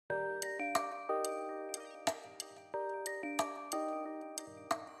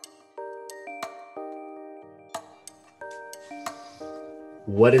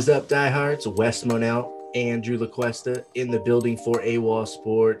What is up, diehards? Wes Monell and Drew Lacuesta in the building for AWOL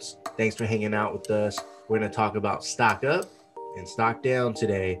Sports. Thanks for hanging out with us. We're going to talk about stock up and stock down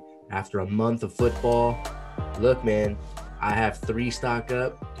today after a month of football. Look, man, I have 3 stock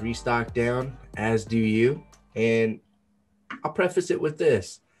up, 3 stock down, as do you. And I'll preface it with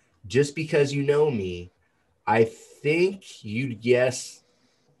this. Just because you know me, I think you'd guess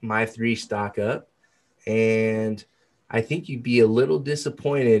my 3 stock up. And I think you'd be a little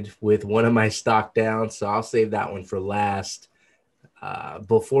disappointed with one of my stock downs, so I'll save that one for last.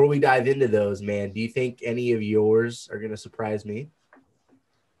 Before we dive into those, man, do you think any of yours are going to surprise me?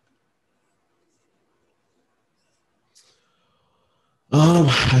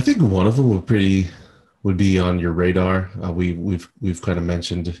 I think one of them would be on your radar. We've kind of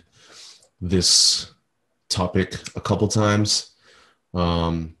mentioned this topic a couple times.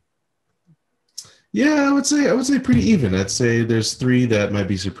 Um, yeah, I would say pretty even. I'd say there's 3 that might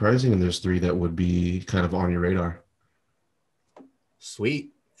be surprising, and there's 3 that would be kind of on your radar.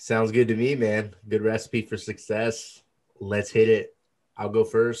 Sweet. Sounds good to me, man. Good recipe for success. Let's hit it. I'll go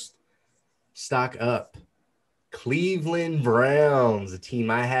first. Stock up. Cleveland Browns, a team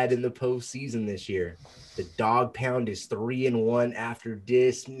I had in the postseason this year. The dog pound is 3-1 after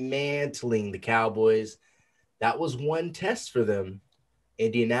dismantling the Cowboys. That was one test for them.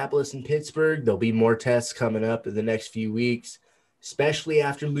 Indianapolis and Pittsburgh, there'll be more tests coming up in the next few weeks, especially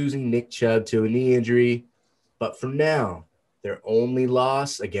after losing Nick Chubb to a knee injury. But for now, their only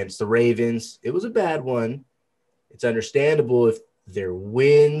loss against the Ravens, it was a bad one. It's understandable if their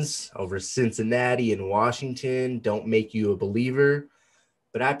wins over Cincinnati and Washington don't make you a believer.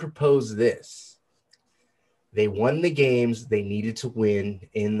 But I propose this. They won the games they needed to win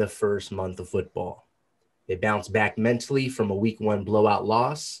in the first month of football. They bounced back mentally from a week 1 blowout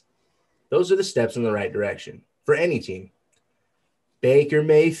loss. Those are the steps in the right direction for any team. Baker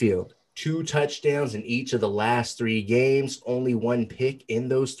Mayfield, 2 touchdowns in each of the last 3 games, only 1 pick in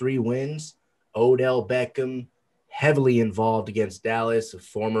those 3 wins. Odell Beckham, heavily involved against Dallas, a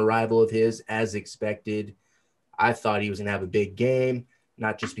former rival of his, as expected. I thought he was going to have a big game,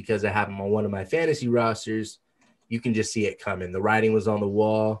 not just because I have him on one of my fantasy rosters. You can just see it coming. The writing was on the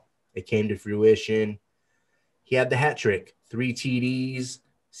wall. It came to fruition. He had the hat trick, 3 TDs,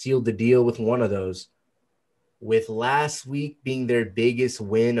 sealed the deal with one of those. With last week being their biggest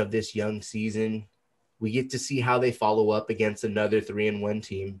win of this young season, we get to see how they follow up against another 3-1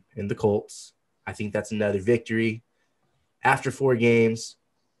 team in the Colts. I think that's another victory. After 4 games,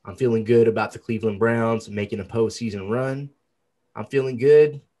 I'm feeling good about the Cleveland Browns making a postseason run. I'm feeling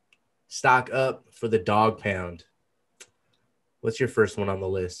good. Stock up for the dog pound. What's your first one on the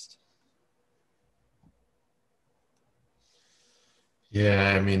list?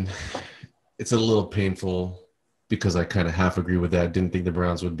 Yeah, I mean, it's a little painful because I kind of half agree with that. Didn't think the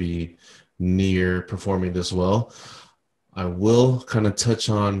Browns would be near performing this well. I will kind of touch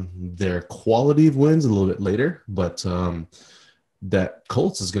on their quality of wins a little bit later, but that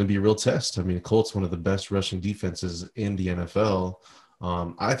Colts is going to be a real test. I mean, Colts, one of the best rushing defenses in the NFL.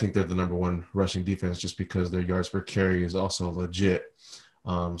 I think they're the number 1 rushing defense just because their yards per carry is also legit.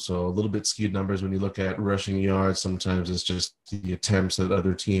 So a little bit skewed numbers when you look at rushing yards. Sometimes it's just the attempts that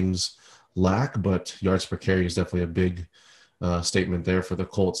other teams lack, but yards per carry is definitely a big statement there for the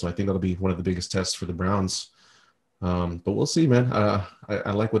Colts. So I think that'll be one of the biggest tests for the Browns. But we'll see, man.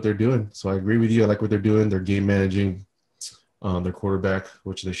 I like what they're doing. So I agree with you. I like what they're doing. They're game managing their quarterback,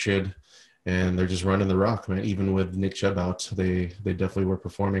 which they should. And they're just running the rock, man. Even with Nick Chubb out, they definitely were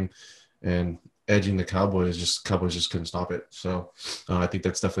performing and edging the Cowboys. Cowboys just couldn't stop it. So I think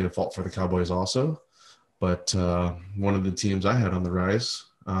that's definitely a fault for the Cowboys also. But one of the teams I had on the rise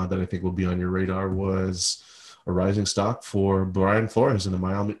that I think will be on your radar was a rising stock for Brian Flores and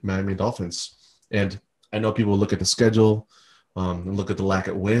the Miami Dolphins. And I know people look at the schedule and look at the lack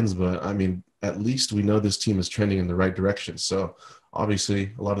of wins, but I mean, at least we know this team is trending in the right direction. So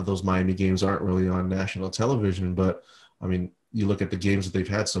obviously, a lot of those Miami games aren't really on national television, but I mean, you look at the games that they've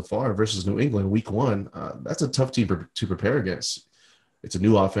had so far versus New England week 1, that's a tough team to prepare against. It's a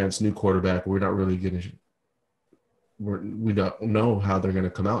new offense, new quarterback. We're not really going to we don't know how they're going to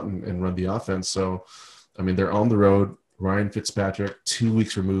come out and run the offense. So, I mean, they're on the road. Ryan Fitzpatrick, 2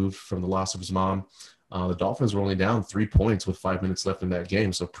 weeks removed from the loss of his mom. The Dolphins were only down 3 points with 5 minutes left in that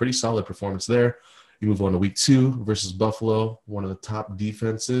game. So pretty solid performance there. You move on to week 2 versus Buffalo, one of the top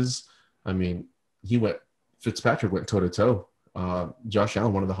defenses. I mean, Fitzpatrick went toe-to-toe. Josh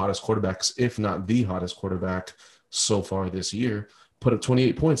Allen, one of the hottest quarterbacks, if not the hottest quarterback so far this year, put up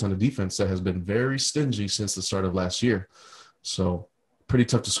 28 points on a defense that has been very stingy since the start of last year. So pretty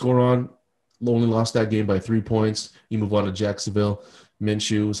tough to score on. Only lost that game by 3 points. You move on to Jacksonville.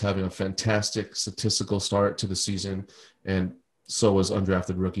 Minshew was having a fantastic statistical start to the season, and so was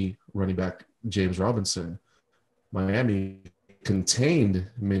undrafted rookie running back James Robinson. Miami contained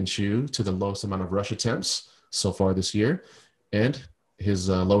Minshew to the lowest amount of rush attempts so far this year, and his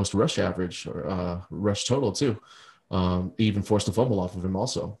lowest rush average or rush total too. He even forced a fumble off of him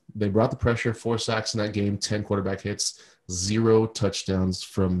also. They brought the pressure, 4 sacks in that game, 10 quarterback hits, 0 touchdowns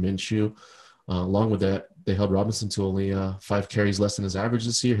from Minshew. Along with that, they held Robinson to only 5 carries less than his average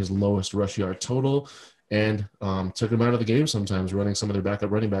this year, his lowest rush yard total, and took him out of the game sometimes, running some of their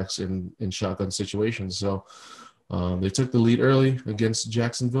backup running backs in shotgun situations. So they took the lead early against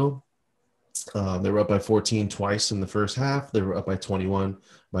Jacksonville. They were up by 14 twice in the first half. They were up by 21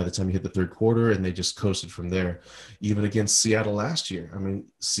 by the time you hit the third quarter, and they just coasted from there. Even against Seattle last year. I mean,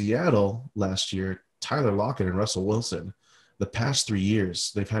 Seattle last year, Tyler Lockett and Russell Wilson, the past 3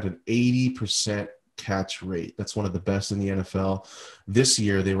 years, they've had an 80% catch rate. That's one of the best in the NFL. This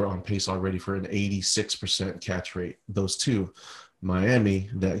year, they were on pace already for an 86% catch rate. Those two, Miami,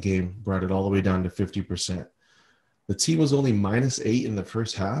 that game brought it all the way down to 50%. The team was only -8 in the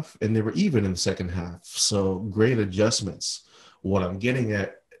first half, and they were even in the second half. So great adjustments. What I'm getting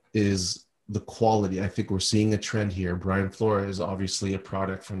at is the quality. I think we're seeing a trend here. Brian Flores is obviously a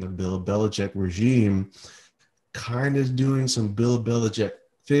product from the Bill Belichick regime, kind of doing some Bill Belichick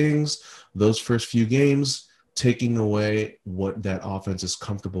things. Those first few games, taking away what that offense is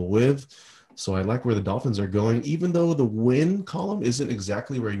comfortable with. So I like where the Dolphins are going, even though the win column isn't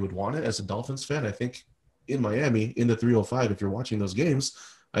exactly where you would want it as a Dolphins fan. I think in Miami, in the 305, if you're watching those games,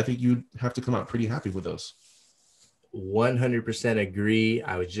 I think you'd have to come out pretty happy with those. 100% agree.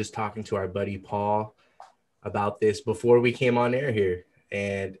 I was just talking to our buddy Paul about this before we came on air here,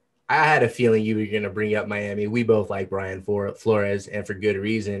 and I had a feeling you were going to bring up Miami. We both like Brian Flores, and for good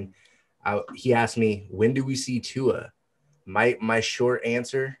reason. He asked me, when do we see Tua? My short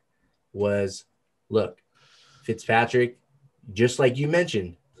answer was, look, Fitzpatrick, just like you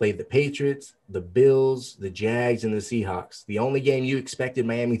mentioned, played the Patriots, the Bills, the Jags, and the Seahawks. The only game you expected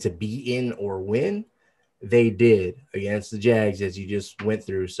Miami to be in or win, they did against the Jags, as you just went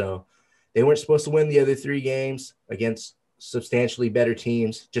through. So they weren't supposed to win the other 3 games against substantially better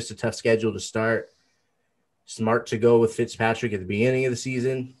teams. Just a tough schedule to start. Smart to go with Fitzpatrick at the beginning of the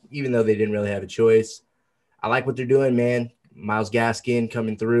season, even though they didn't really have a choice. I like what they're doing, man. Myles Gaskin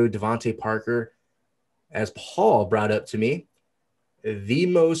coming through, Devontae Parker, as Paul brought up to me, the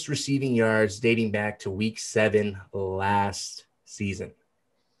most receiving yards dating back to week 7 last season.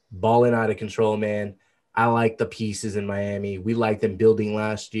 Balling out of control, man. I like the pieces in Miami. We liked them building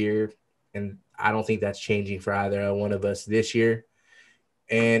last year, and I don't think that's changing for either one of us this year.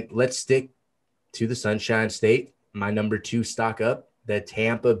 And let's stick to the Sunshine State. My number 2 stock up, the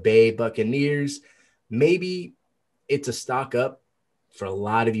Tampa Bay Buccaneers. Maybe it's a stock up for a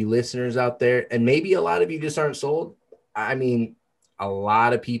lot of you listeners out there, and maybe a lot of you just aren't sold. I mean, a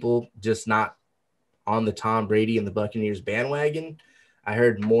lot of people just not on the Tom Brady and the Buccaneers bandwagon. I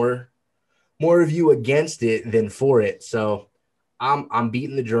heard more of you against it than for it. So I'm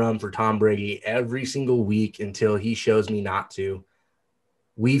beating the drum for Tom Brady every single week until he shows me not to.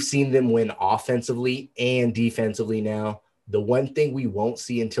 We've seen them win offensively and defensively now. The one thing we won't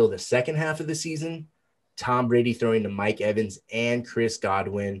see until the second half of the season, Tom Brady throwing to Mike Evans and Chris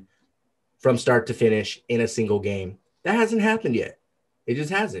Godwin from start to finish in a single game. That hasn't happened yet. It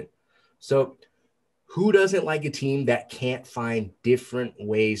just hasn't. So who doesn't like a team that can't find different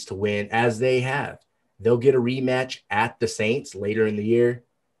ways to win, as they have? They'll get a rematch at the Saints later in the year,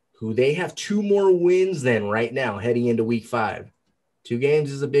 who they have 2 more wins than right now heading into week 5. 2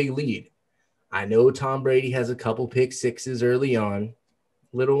 games is a big lead. I know Tom Brady has a couple pick sixes early on,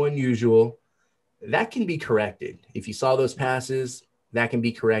 little unusual. That can be corrected. If you saw those passes, that can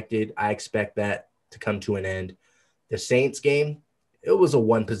be corrected. I expect that to come to an end. The Saints game, it was a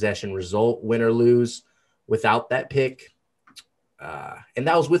 1-possession result, win or lose, without that pick. And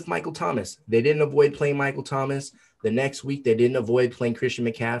that was with Michael Thomas. They didn't avoid playing Michael Thomas. The next week, they didn't avoid playing Christian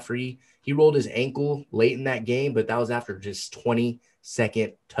McCaffrey. He rolled his ankle late in that game, but that was after just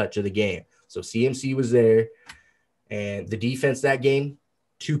 22nd touch of the game. So CMC was there. And the defense that game,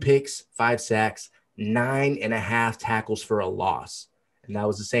 2 picks, 5 sacks, 9.5 tackles for a loss. And that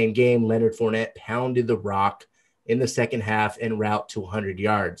was the same game. Leonard Fournette pounded the rock in the second half en route to 100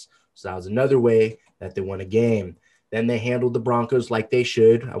 yards. So that was another way that they won a game. Then they handled the Broncos like they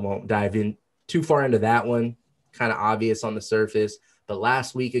should. I won't dive in too far into that one. Kind of obvious on the surface. But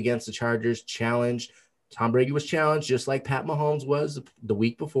last week against the Chargers, challenged. Tom Brady was challenged just like Pat Mahomes was the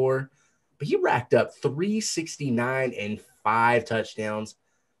week before. But he racked up 369 and 5 touchdowns.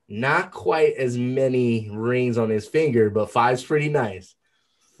 Not quite as many rings on his finger, but five's pretty nice.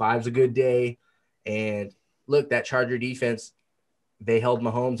 Five's a good day. And look, that Charger defense, they held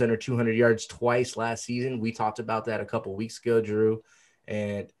Mahomes under 200 yards twice last season. We talked about that a couple weeks ago, Drew.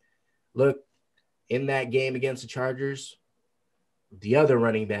 And look, in that game against the Chargers, the other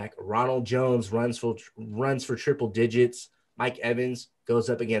running back, Ronald Jones, runs for triple digits. Mike Evans goes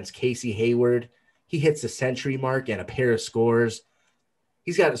up against Casey Hayward. He hits the century mark and a pair of scores.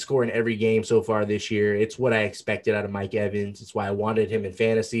 He's got to score in every game so far this year. It's what I expected out of Mike Evans. It's why I wanted him in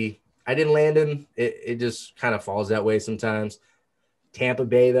fantasy. I didn't land him. It just kind of falls that way sometimes. Tampa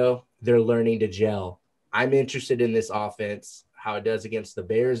Bay, though, they're learning to gel. I'm interested in this offense, how it does against the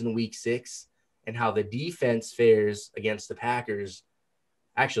Bears in week 6, and how the defense fares against the Packers.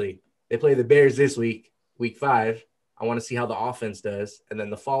 Actually, they play the Bears this week, week 5. I want to see how the offense does. And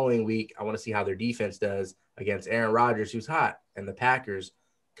then the following week, I want to see how their defense does against Aaron Rodgers, who's hot, and the Packers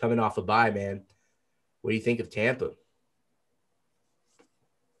coming off a bye, man. What do you think of Tampa?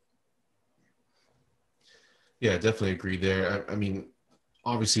 Yeah, definitely agree there. I mean,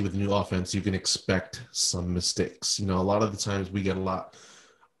 obviously with the new offense, you can expect some mistakes. A lot of the times we get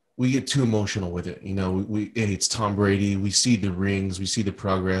too emotional with it. Hey, it's Tom Brady. We see the rings, we see the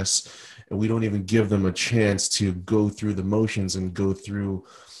progress, and we don't even give them a chance to go through the motions and go through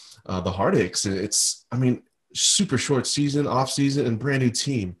the heartaches. Super short season, off season, and brand new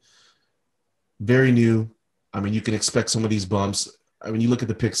team. Very new. You can expect some of these bumps. You look at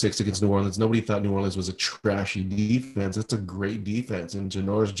the pick 6 against New Orleans. Nobody thought New Orleans was a trashy defense. It's a great defense. And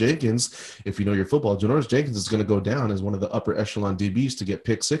Janoris Jenkins, if you know your football, Janoris Jenkins is going to go down as one of the upper echelon DBs to get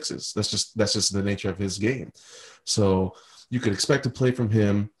pick 6s. That's just the nature of his game. So you could expect to play from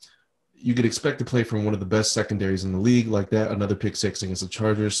him. You could expect to play from one of the best secondaries in the league like that. Another pick 6 against the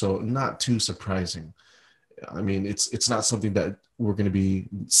Chargers. So not too surprising. It's not something that we're going to be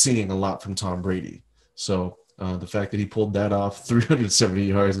seeing a lot from Tom Brady. So the fact that he pulled that off, 370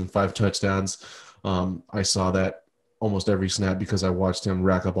 yards and 5 touchdowns, I saw that almost every snap because I watched him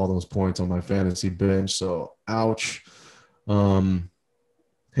rack up all those points on my fantasy bench. So, ouch.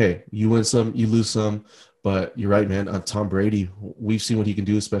 Hey, you win some, you lose some, but you're right, man. Tom Brady, we've seen what he can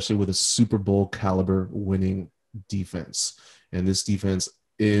do, especially with a Super Bowl caliber winning defense. And this defense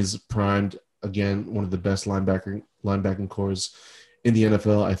is primed. Again, one of the best linebacking cores in the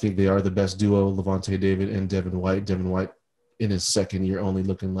NFL. I think they are the best duo, Levante David and Devin White. Devin White in his second year only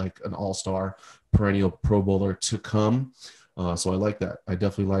looking like an all-star, perennial Pro Bowler to come. So I like that. I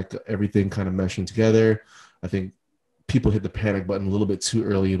definitely like everything kind of meshing together. I think people hit the panic button a little bit too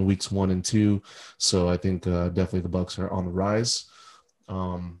early in weeks 1 and 2. So I think definitely the Bucs are on the rise.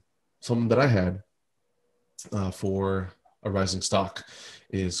 Something that I had for a rising stock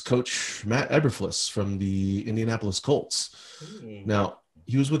is Coach Matt Eberflus from the Indianapolis Colts. Now,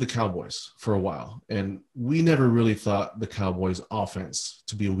 he was with the Cowboys for a while, and we never really thought the Cowboys' offense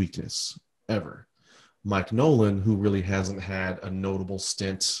to be a weakness, ever. Mike Nolan, who really hasn't had a notable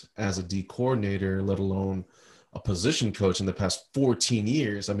stint as a D coordinator, let alone a position coach in the past 14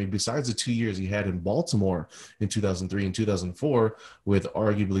 years. Besides the 2 years he had in Baltimore in 2003 and 2004, with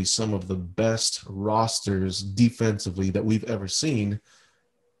arguably some of the best rosters defensively that we've ever seen,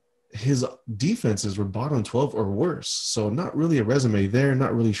 his defenses were bottom 12 or worse. So not really a resume there.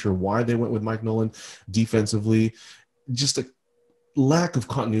 Not really sure why they went with Mike Nolan defensively. Just a lack of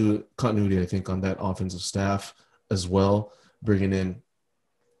continuity, I think, on that offensive staff as well. Bringing in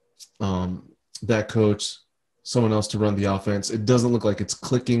that coach, someone else to run the offense. It doesn't look like it's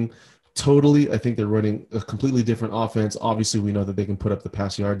clicking totally. I think they're running a completely different offense. Obviously, we know that they can put up the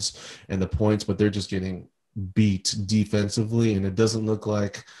pass yards and the points, but they're just getting beat defensively, and it doesn't look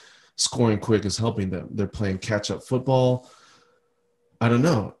like scoring quick is helping them. They're playing catch-up football. I don't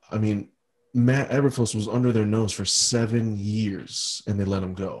know. Matt Eberflus was under their nose for 7 years, and they let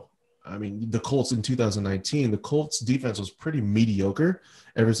him go. The Colts in 2019, the Colts defense was pretty mediocre.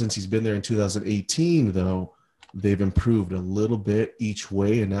 Ever since he's been there in 2018, though, they've improved a little bit each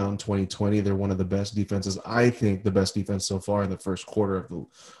way, and now in 2020, they're one of the best defenses. I think the best defense so far in the first quarter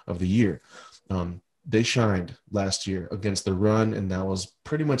of the year. They shined last year against the run, and that was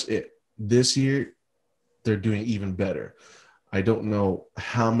pretty much it. This year, they're doing even better. I don't know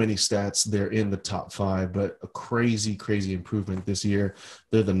how many stats they're in the top 5, but a crazy, crazy improvement this year.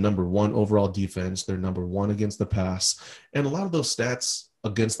 They're the number 1 overall defense. They're number 1 against the pass. And a lot of those stats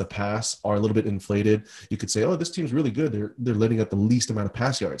against the pass are a little bit inflated. You could say, oh, this team's really good. They're letting out the least amount of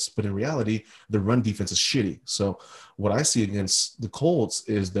pass yards. But in reality, the run defense is shitty. So what I see against the Colts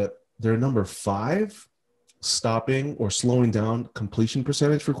is that they're number 5 stopping or slowing down completion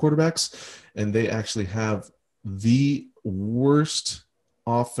percentage for quarterbacks. And they actually have the worst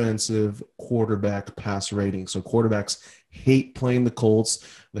offensive quarterback pass rating. So quarterbacks hate playing the Colts.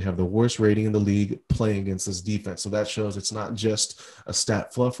 They have the worst rating in the league playing against this defense. So that shows it's not just a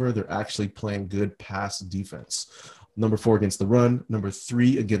stat fluffer. They're actually playing good pass defense. Number 4 against the run. Number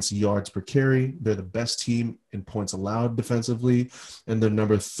 3 against yards per carry. They're the best team in points allowed defensively. And they're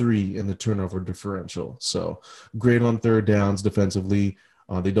number 3 in the turnover differential. So great on third downs defensively.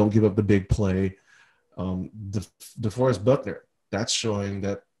 They don't give up the big play. DeForest Buckner, that's showing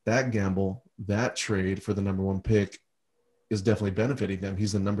that gamble, that trade for the number 1 pick is definitely benefiting them.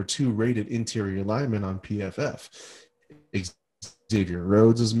 He's the number 2 rated interior lineman on PFF. Xavier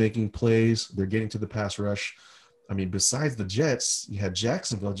Rhodes is making plays. They're getting to the pass rush. I mean, besides the Jets, you had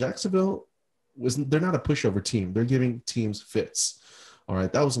Jacksonville. Jacksonville they're not a pushover team. They're giving teams fits. All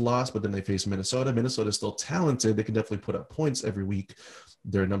right, that was a loss, but then they faced Minnesota. Minnesota's still talented. They can definitely put up points every week.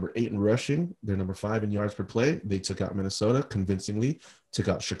 They're number 8 in rushing. They're number 5 in yards per play. They took out Minnesota convincingly, took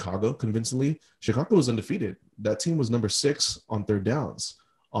out Chicago convincingly. Chicago was undefeated. That team was number 6 on third downs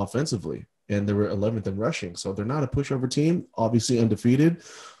offensively, and they were 11th in rushing. So they're not a pushover team, obviously undefeated.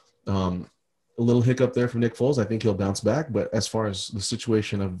 A little hiccup there from Nick Foles. I think he'll bounce back. But as far as the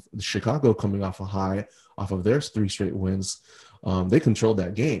situation of Chicago coming off a high, off of their 3 straight wins, they controlled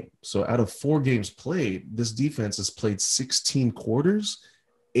that game. So out of 4 games played, this defense has played 16 quarters.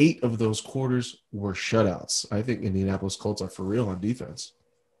 8 of those quarters were shutouts. I think Indianapolis Colts are for real on defense.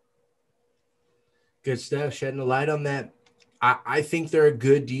 Good stuff. Shedding a light on that. I think they're a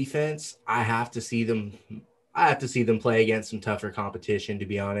good defense. I have to see them play against some tougher competition, to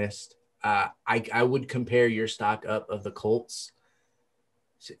be honest. I would compare your stock up of the Colts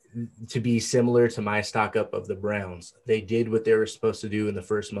to be similar to my stock up of the Browns. They did what they were supposed to do in the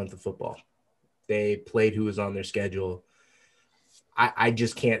first month of football. They played who was on their schedule. I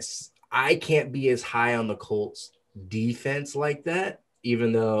can't be as high on the Colts defense like that,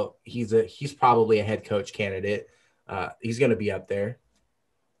 even though he's probably a head coach candidate. He's going to be up there.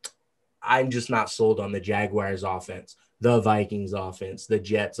 I'm just not sold on the Jaguars offense, the Vikings offense, the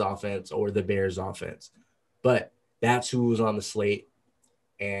Jets offense, or the Bears offense. But that's who was on the slate.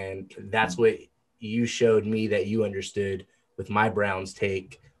 And that's what you showed me that you understood with my Browns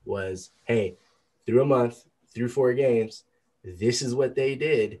take was, hey, through a month, through 4 games, this is what they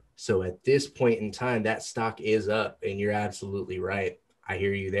did. So at this point in time, that stock is up, and you're absolutely right. I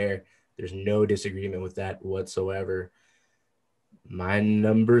hear you there. There's no disagreement with that whatsoever. My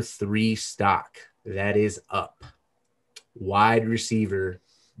number 3 stock that is up, wide receiver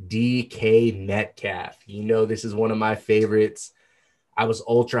DK Metcalf. You know, this is one of my favorites. I was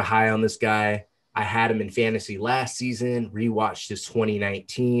ultra high on this guy. I had him in fantasy last season, rewatched his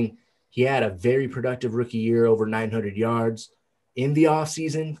 2019. He had a very productive rookie year, over 900 yards. In the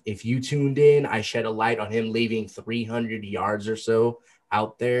offseason, if you tuned in, I shed a light on him leaving 300 yards or so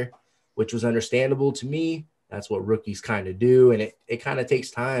out there, which was understandable to me. That's what rookies kind of do, and it kind of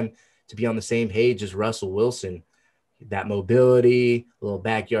takes time to be on the same page as Russell Wilson. That mobility, a little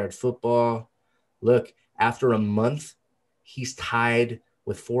backyard football. Look, after a month, he's tied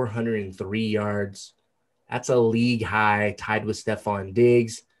with 403 yards. That's a league high, tied with Stephon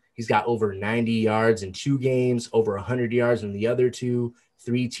Diggs. He's got over 90 yards in 2 games, over 100 yards in the other 2,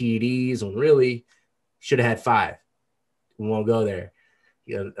 3 TDs, and really should have had 5. We won't go there.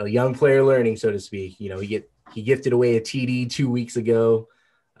 A young player learning, so to speak. You know, he gifted away a TD 2 weeks ago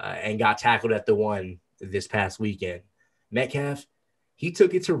and got tackled at the 1 this past weekend. Metcalf, he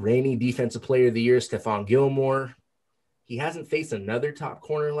took it to reigning Defensive Player of the Year, Stephon Gilmore. He hasn't faced another top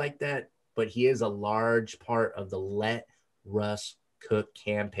corner like that, but he is a large part of the Let Russ Cook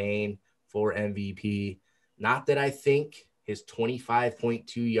campaign for MVP. Not that I think his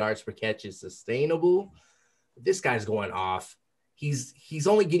 25.2 yards per catch is sustainable. This guy's going off. He's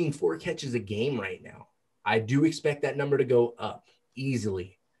only getting 4 catches a game right now. I do expect that number to go up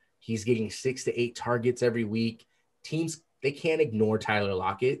easily. He's getting 6 to 8 targets every week. Teams, they can't ignore Tyler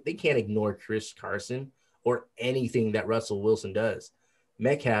Lockett. They can't ignore Chris Carson or anything that Russell Wilson does.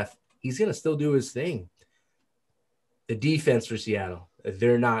 Metcalf, he's going to still do his thing. The defense for Seattle,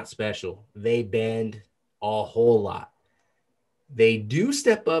 they're not special. They bend a whole lot. They do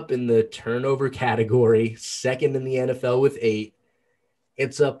step up in the turnover category, second in the NFL with 8.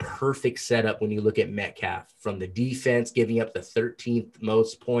 It's a perfect setup when you look at Metcalf, from the defense giving up the 13th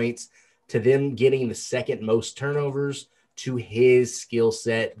most points to them getting the second most turnovers to his skill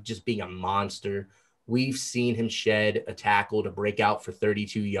set just being a monster. We've seen him shed a tackle to break out for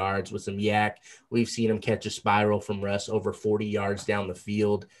 32 yards with some yak. We've seen him catch a spiral from Russ over 40 yards down the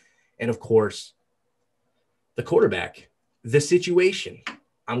field. And, of course, the quarterback, the situation.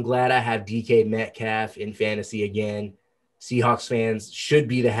 I'm glad I have DK Metcalf in fantasy again. Seahawks fans should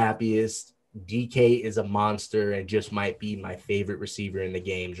be the happiest. DK is a monster and just might be my favorite receiver in the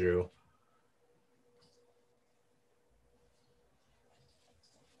game, Drew.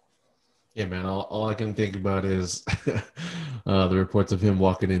 Yeah, man. All I can think about is the reports of him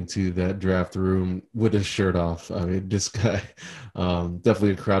walking into that draft room with his shirt off. I mean, this guy,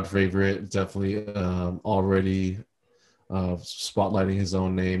 definitely a crowd favorite. Definitely already spotlighting his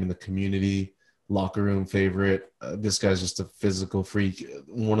own name in the community. Locker room favorite. This guy's just a physical freak.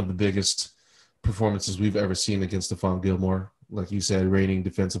 One of the biggest performances we've ever seen against Stephon Gilmore. Like you said, reigning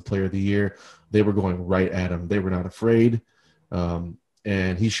defensive player of the year. They were going right at him. They were not afraid,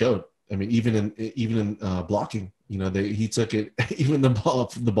 and he showed. I mean, even in blocking, he took it. Even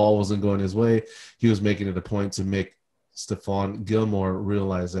the ball wasn't going his way. He was making it a point to make Stephon Gilmore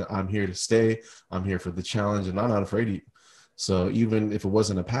realize that I'm here to stay. I'm here for the challenge, and I'm not afraid of you. So even if it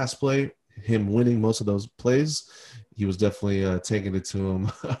wasn't a pass play, him winning most of those plays, he was definitely taking it to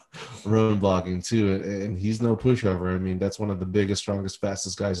him, run blocking too. And he's no pushover. I mean, that's one of the biggest, strongest,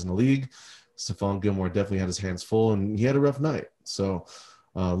 fastest guys in the league. Stephon Gilmore definitely had his hands full, and he had a rough night. So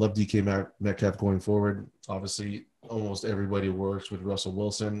love DK Metcalf going forward. Obviously, almost everybody works with Russell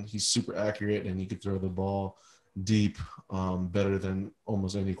Wilson. He's super accurate, and he could throw the ball deep, better than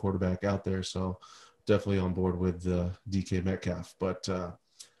almost any quarterback out there. So definitely on board with DK Metcalf. But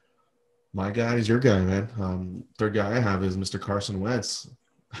my guy is your guy, man. Third guy I have is Mr. Carson Wentz.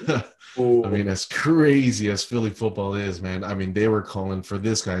 I mean, as crazy as Philly football is, man, I mean, they were calling for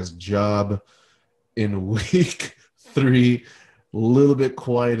this guy's job in week 3. A little bit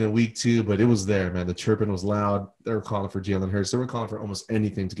quiet in week 2, but it was there, man. The chirping was loud. They were calling for Jalen Hurts. They were calling for almost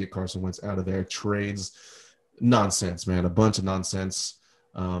anything to get Carson Wentz out of there. Trades, nonsense, man. A bunch of nonsense.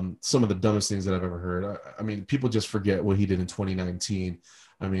 Some of the dumbest things that I've ever heard. I mean, people just forget what he did in 2019.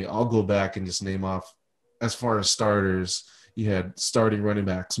 I mean, I'll go back and just name off, as far as starters, you had starting running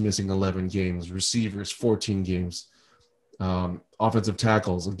backs missing 11 games, receivers 14 games, offensive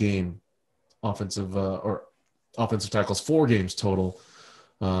tackles a game, offensive tackles 4 games total,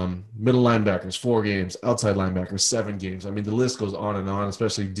 middle linebackers 4 games, outside linebackers 7 games. I mean, the list goes on and on,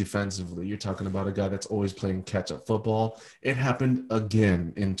 especially defensively. You're talking about a guy that's always playing catch-up football. It happened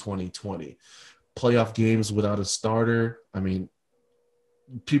again in 2020. Playoff games without a starter. I mean,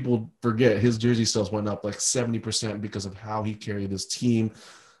 people forget his jersey sales went up like 70% because of how he carried this team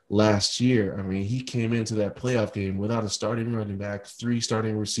last year. I mean, he came into that playoff game without a starting running back, 3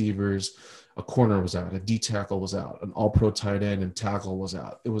 starting receivers, a corner was out, a D tackle was out, an all-pro tight end and tackle was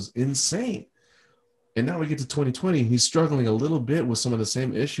out. It was insane. And now we get to 2020. He's struggling a little bit with some of the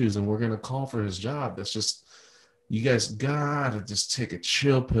same issues, and we're going to call for his job. That's just, you guys got to just take a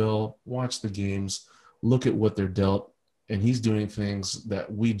chill pill, watch the games, look at what they're dealt, and he's doing things that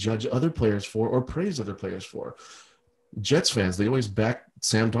we judge other players for or praise other players for. Jets fans, they always back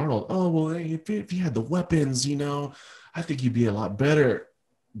Sam Darnold. Oh, well, if he had the weapons, I think he'd be a lot better.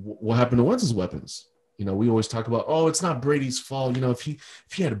 What happened to Wentz's weapons? We always talk about, oh, it's not Brady's fault. If he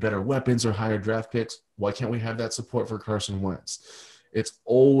had better weapons or higher draft picks, why can't we have that support for Carson Wentz? It's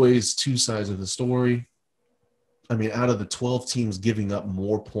always 2 sides of the story. I mean, out of the 12 teams giving up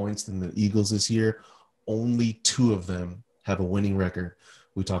more points than the Eagles this year, only 2 of them have a winning record.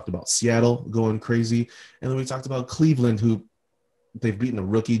 We talked about Seattle going crazy, and then we talked about Cleveland, who they've beaten a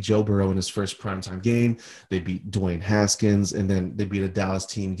rookie, Joe Burrow, in his first primetime game. They beat Dwayne Haskins, and then they beat a Dallas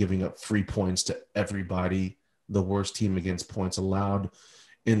team giving up free points to everybody, the worst team against points allowed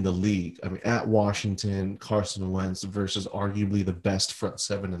in the league. I mean, at Washington, Carson Wentz versus arguably the best front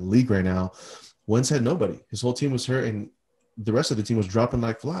 7 in the league right now. Wentz had nobody. His whole team was hurt, and the rest of the team was dropping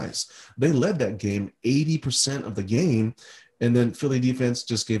like flies. They led that game 80% of the game, and then Philly defense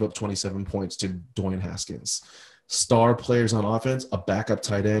just gave up 27 points to Dwayne Haskins. Star players on offense, a backup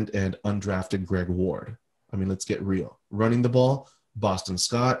tight end, and undrafted Greg Ward. I mean, let's get real. Running the ball, Boston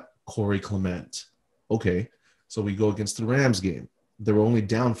Scott, Corey Clement. Okay, so we go against the Rams game. They were only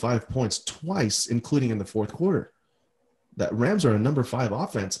down 5 points twice, including in the fourth quarter. That Rams are a number 5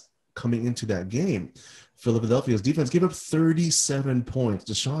 offense coming into that game. Philadelphia's defense gave up 37 points.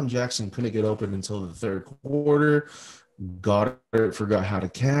 Deshaun Jackson couldn't get open until the third quarter. Goddard forgot how to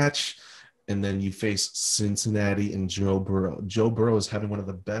catch. And then you face Cincinnati and Joe Burrow. Joe Burrow is having one of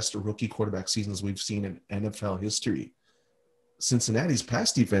the best rookie quarterback seasons we've seen in NFL history. Cincinnati's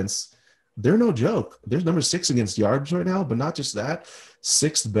pass defense, they're no joke. They're number 6 against yards right now, but not just that.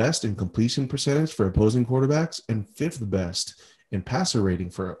 6th best in completion percentage for opposing quarterbacks and 5th best in passer rating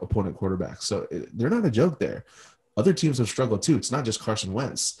for opponent quarterbacks. So they're not a joke there. Other teams have struggled too. It's not just Carson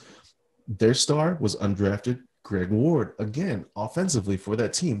Wentz. Their star was undrafted Greg Ward, again, offensively for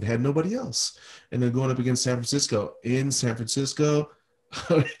that team. They had nobody else. And then going up against San Francisco. In San Francisco,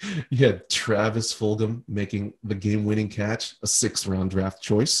 you had Travis Fulgham making the game-winning catch, a 6th-round draft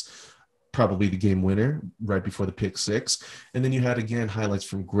choice, probably the game winner right before the pick 6. And then you had, again, highlights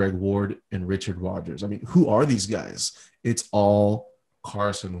from Greg Ward and Richard Rodgers. I mean, who are these guys? It's all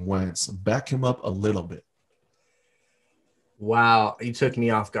Carson Wentz. Back him up a little bit. Wow, you took me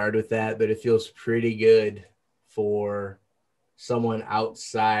off guard with that, but it feels pretty good for someone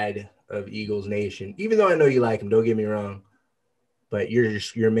outside of Eagles Nation. Even though I know you like him, don't get me wrong, but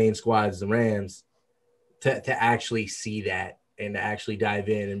your main squad is the Rams. To actually see that and to actually dive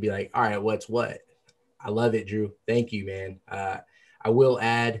in and be like, all right, what's what? I love it, Drew. Thank you, man. I will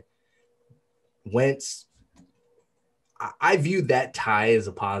add Wentz. I viewed that tie as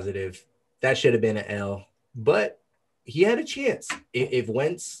a positive. That should have been an L, but he had a chance. If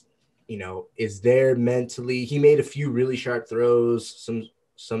Wentz, is there mentally, he made a few really sharp throws,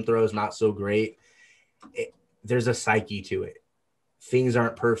 some throws not so great. There's a psyche to it. Things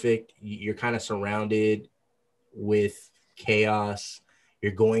aren't perfect. You're kind of surrounded with chaos.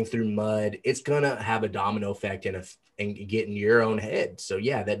 You're going through mud. It's going to have a domino effect and get in your own head. So,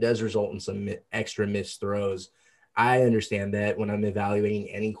 yeah, that does result in some extra missed throws. I understand that when I'm evaluating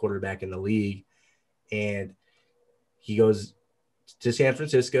any quarterback in the league. And he goes to San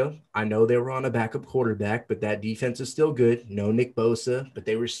Francisco. I know they were on a backup quarterback, but that defense is still good. No Nick Bosa, but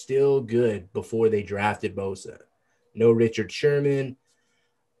they were still good before they drafted Bosa. No Richard Sherman.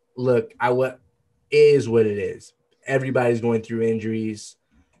 Look, what is what it is. Everybody's going through injuries.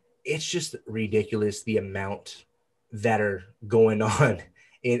 It's just ridiculous the amount that are going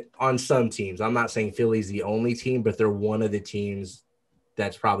on some teams. I'm not saying Philly's the only team, but they're one of the teams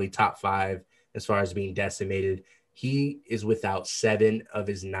that's probably top 5 as far as being decimated. He is without 7 of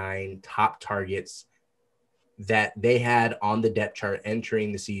his 9 top targets that they had on the depth chart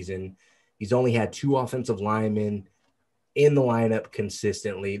entering the season. He's only had 2 offensive linemen in the lineup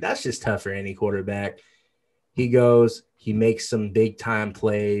consistently. That's just tough for any quarterback. He makes some big time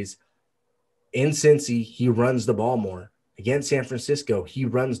plays. In Cincy, he runs the ball more. Against San Francisco, he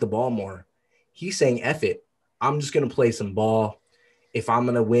runs the ball more. He's saying, F it. I'm just going to play some ball. If I'm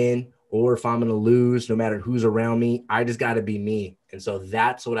going to win or if I'm going to lose, no matter who's around me, I just got to be me. And so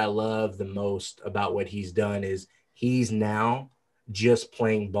that's what I love the most about what he's done is he's now just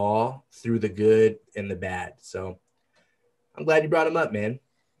playing ball through the good and the bad. So I'm glad you brought him up, man.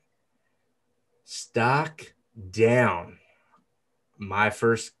 Stock down. My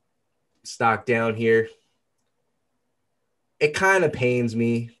first stock down here. It kind of pains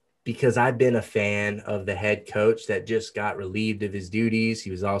me because I've been a fan of the head coach that just got relieved of his duties. He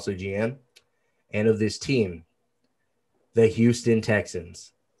was also GM, and of this team, the Houston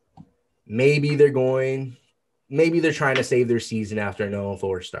Texans. Maybe they're trying to save their season after a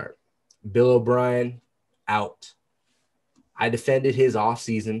 0-4 start. Bill O'Brien out. I defended his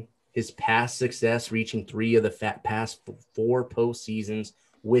offseason, his past success reaching 3 of the past 4 postseasons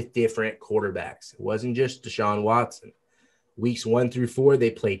with different quarterbacks. It wasn't just Deshaun Watson. Weeks 1 through 4,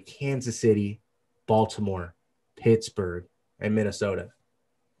 they played Kansas City, Baltimore, Pittsburgh, and Minnesota.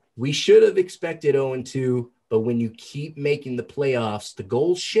 We should have expected 0-2, but when you keep making the playoffs, the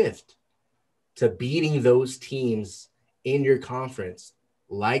goals shift to beating those teams in your conference,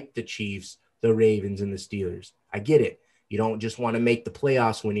 like the Chiefs, the Ravens, and the Steelers. I get it. You don't just want to make the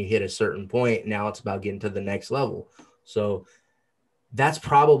playoffs when you hit a certain point. Now it's about getting to the next level. So that's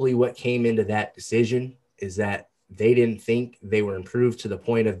probably what came into that decision, is that they didn't think they were improved to the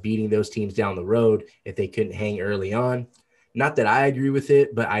point of beating those teams down the road if they couldn't hang early on. Not that I agree with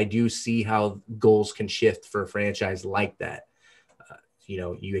it, but I do see how goals can shift for a franchise like that.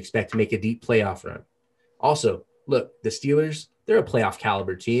 You expect to make a deep playoff run. Also, look, the Steelers, they're a playoff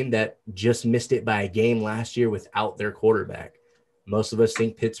caliber team that just missed it by a game last year without their quarterback. Most of us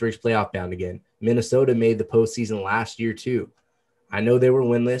think Pittsburgh's playoff bound again. Minnesota made the postseason last year too. I know they were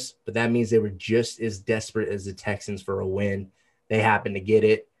winless, but that means they were just as desperate as the Texans for a win. They happened to get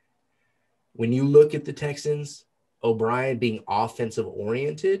it. When you look at the Texans, O'Brien being offensive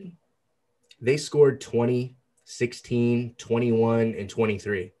oriented, they scored 20, 16, 21, and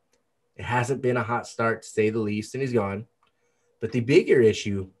 23. It hasn't been a hot start, to say the least, and he's gone. But the bigger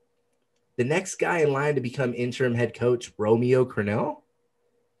issue, the next guy in line to become interim head coach, Romeo Crennel,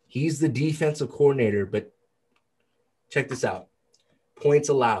 he's the defensive coordinator, but check this out. Points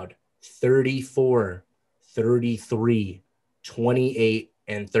allowed, 34, 33, 28,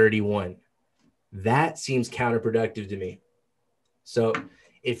 and 31. That seems counterproductive to me. So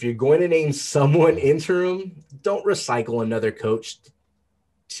if you're going to name someone interim, don't recycle another coach.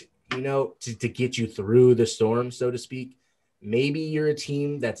 to get you through the storm, so to speak. Maybe you're a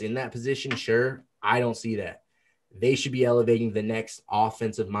team that's in that position. Sure. I don't see that. They should be elevating the next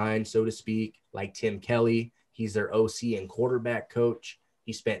offensive mind, so to speak, like Tim Kelly. He's their OC and quarterback coach.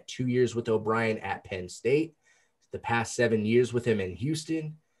 He spent 2 years with O'Brien at Penn State, the past 7 years with him in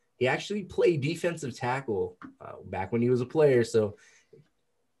Houston. He actually played defensive tackle back when he was a player, so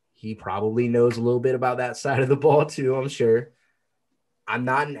he probably knows a little bit about that side of the ball too, I'm sure. I'm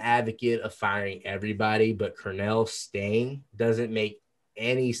not an advocate of firing everybody, but Cornell staying doesn't make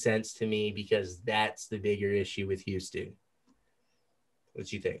any sense to me because that's the bigger issue with Houston. What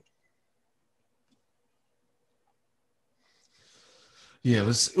do you think? Yeah,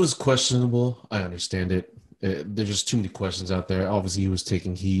 it was questionable. I understand it. There's just too many questions out there. Obviously, he was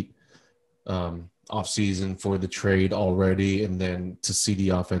taking heat off season for the trade already, and then to see the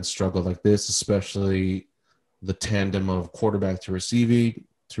offense struggle like this, especially the tandem of quarterback to receiving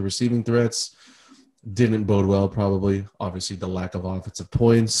threats, didn't bode well. Probably, obviously, the lack of offensive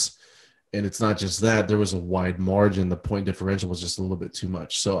points, and it's not just that. There was a wide margin. The point differential was just a little bit too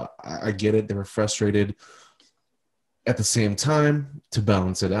much. So I get it. They were frustrated. At the same time, to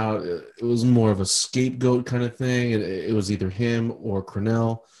balance it out, it was more of a scapegoat kind of thing. It was either him or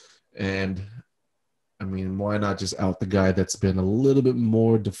Cornell. And, I mean, why not just out the guy that's been a little bit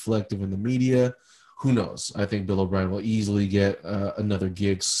more deflective in the media? Who knows? I think Bill O'Brien will easily get another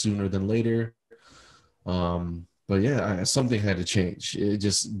gig sooner than later. But, yeah, something had to change. It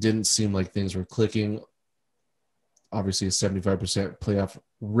just didn't seem like things were clicking. Obviously, a 75% playoff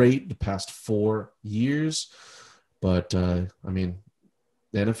rate the past 4 years. But, I mean,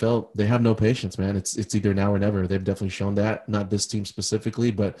 the NFL, they have no patience, man. It's either now or never. They've definitely shown that, not this team specifically,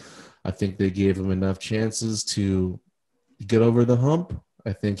 but I think they gave him enough chances to get over the hump.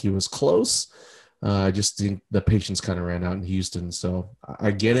 I think he was close. I just think the patience kind of ran out in Houston. So I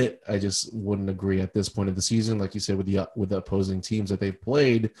get it. I just wouldn't agree at this point of the season. Like you said, with the opposing teams that they've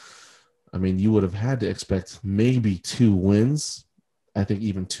played, I mean, you would have had to expect maybe 2 wins. I think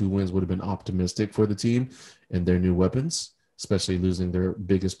even 2 wins would have been optimistic for the team and their new weapons, especially losing their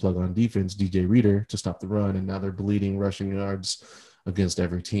biggest plug on defense, DJ Reader, to stop the run. And now they're bleeding rushing yards against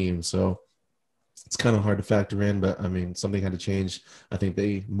every team. So it's kind of hard to factor in, but I mean, something had to change. I think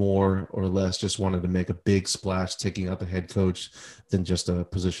they more or less just wanted to make a big splash, taking out the head coach than just a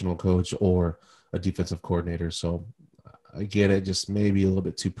positional coach or a defensive coordinator. So I get it, just maybe a little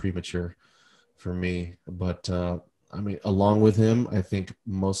bit too premature for me. But I mean, along with him, I think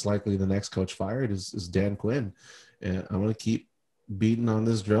most likely the next coach fired is Dan Quinn. And I'm going to keep beating on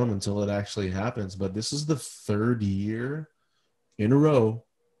this drum until it actually happens. But this is the 3rd year in a row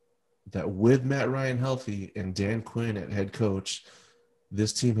that with Matt Ryan healthy and Dan Quinn at head coach,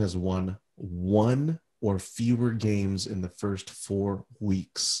 this team has won 1 or fewer games in the first 4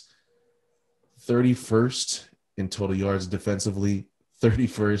 weeks. 31st in total yards defensively,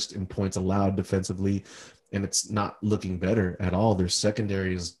 31st in points allowed defensively, and it's not looking better at all. Their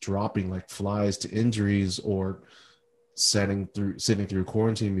secondary is dropping like flies to injuries or sitting through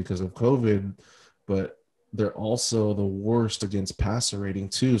quarantine because of COVID, but they're also the worst against passer rating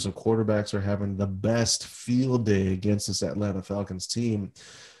too. So quarterbacks are having the best field day against this Atlanta Falcons team.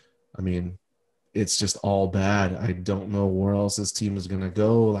 I mean, it's just all bad. I don't know where else this team is going to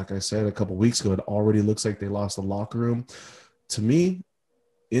go. Like I said a couple weeks ago, it already looks like they lost the locker room. To me,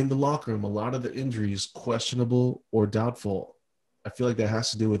 in the locker room, a lot of the injuries, questionable or doubtful. I feel like that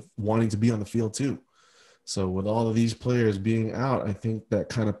has to do with wanting to be on the field too. So with all of these players being out, I think that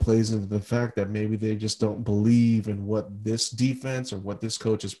kind of plays into the fact that maybe they just don't believe in what this defense or what this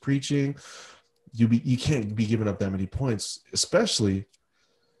coach is preaching. You can't be giving up that many points, especially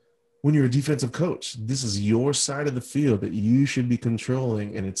when you're a defensive coach. This is your side of the field that you should be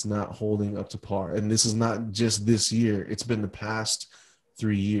controlling, and it's not holding up to par. And this is not just this year. It's been the past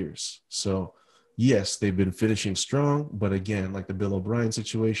 3 years. So, yes, they've been finishing strong. But again, like the Bill O'Brien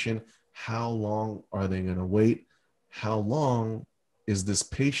situation, how long are they going to wait? How long is this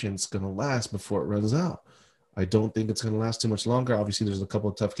patience going to last before it runs out? I don't think it's going to last too much longer. Obviously, there's a couple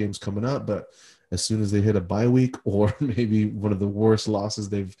of tough games coming up, but as soon as they hit a bye week or maybe one of the worst losses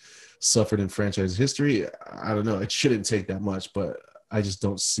they've suffered in franchise history, I don't know. It shouldn't take that much, but I just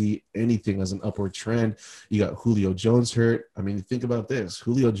don't see anything as an upward trend. You got Julio Jones hurt. I mean, think about this.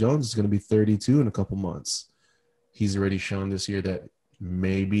 Julio Jones is going to be 32 in a couple months. He's already shown this year that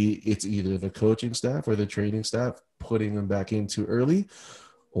maybe it's either the coaching staff or the training staff putting him back in too early,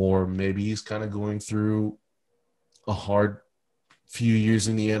 or maybe he's kind of going through a hard few years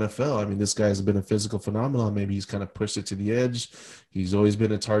in the NFL. I mean, this guy's been a physical phenomenon. Maybe he's kind of pushed it to the edge. He's always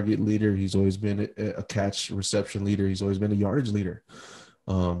been a target leader. He's always been a catch reception leader. He's always been a yardage leader.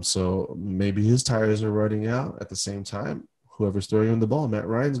 So maybe his tires are running out. At the same time, whoever's throwing him the ball, Matt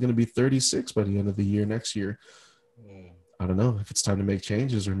Ryan's going to be 36 by the end of the year next year. I don't know if it's time to make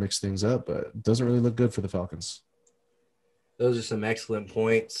changes or mix things up, but it doesn't really look good for the Falcons. Those are some excellent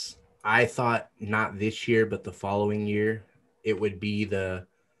points. I thought not this year, but the following year, it would be the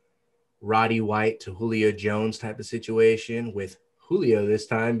Roddy White to Julio Jones type of situation, with Julio this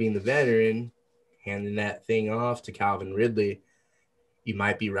time being the veteran, handing that thing off to Calvin Ridley. You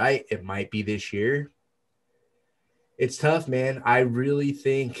might be right. It might be this year. It's tough, man. I really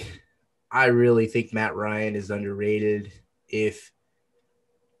think Matt Ryan is underrated. If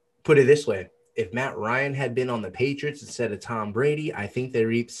put it this way, if Matt Ryan had been on the Patriots instead of Tom Brady, I think they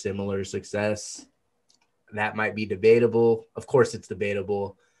reaped similar success. That might be debatable. Of course, it's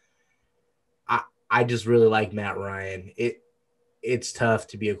debatable. I just really like Matt Ryan. It's tough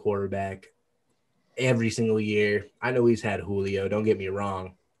to be a quarterback every single year. I know he's had Julio. Don't get me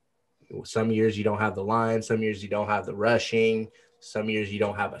wrong. Some years you don't have the line. Some years you don't have the rushing. Some years you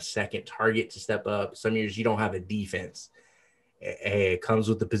don't have a second target to step up. Some years you don't have a defense. Hey, it comes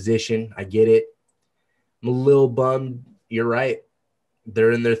with the position. I get it. I'm a little bummed. You're right.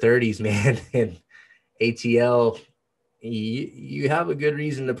 They're in their 30s, man. And ATL, you have a good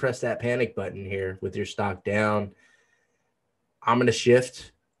reason to press that panic button here with your stock down. I'm going to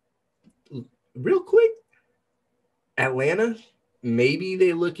shift real quick. Atlanta, maybe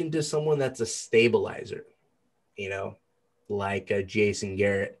they look into someone that's a stabilizer, like Jason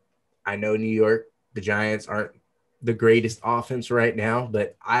Garrett. I know New York, the Giants aren't the greatest offense right now,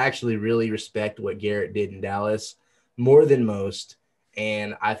 but I actually really respect what Garrett did in Dallas more than most.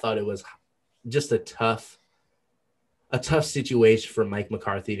 And I thought it was just a tough situation for Mike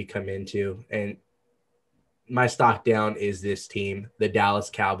McCarthy to come into. And my stock down is this team, the Dallas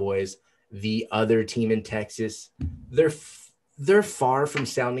Cowboys, the other team in Texas. They're far from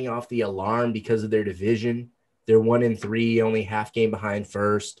sounding off the alarm because of their division. They're 1-3, only half game behind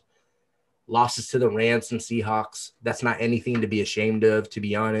first. Losses to the Rams and Seahawks, that's not anything to be ashamed of, to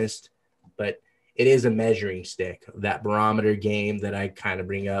be honest. But it is a measuring stick, that barometer game that I kind of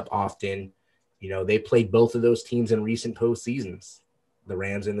bring up often. They played both of those teams in recent postseasons, the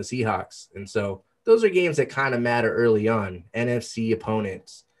Rams and the Seahawks. And so those are games that kind of matter early on. NFC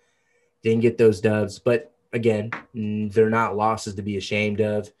opponents didn't get those dubs. But, again, they're not losses to be ashamed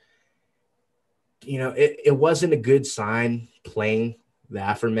of. It wasn't a good sign playing the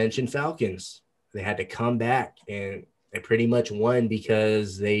aforementioned Falcons. They had to come back, and they pretty much won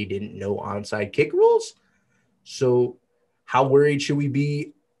because they didn't know onside kick rules. So how worried should we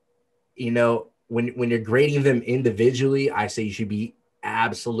be? When you're grading them individually, I say you should be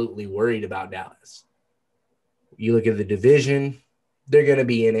absolutely worried about Dallas. You look at the division, they're going to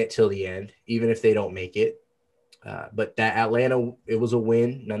be in it till the end, even if they don't make it. But that Atlanta, it was a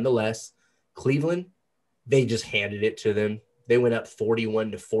win nonetheless. Cleveland, they just handed it to them. They went up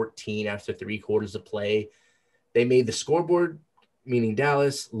 41-14 after 3 quarters of play. They made the scoreboard, meaning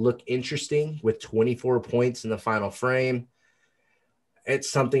Dallas, look interesting with 24 points in the final frame. It's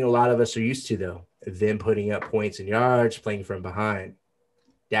something a lot of us are used to, though, them putting up points and yards, playing from behind.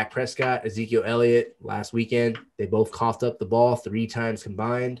 Dak Prescott, Ezekiel Elliott, last weekend, they both coughed up the ball 3 times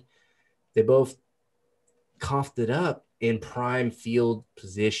combined. They both coughed it up in prime field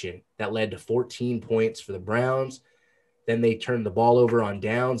position. That led to 14 points for the Browns. Then they turned the ball over on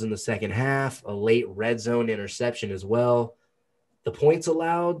downs in the second half, a late red zone interception as well. The points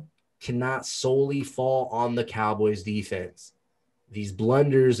allowed cannot solely fall on the Cowboys defense. These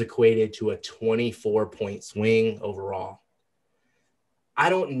blunders equated to a 24-point swing overall. I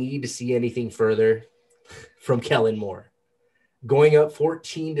don't need to see anything further from Kellen Moore. Going up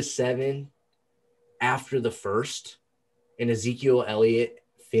 14-7 after the first, and Ezekiel Elliott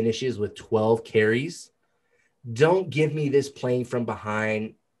finishes with 12 carries. Don't give me this playing from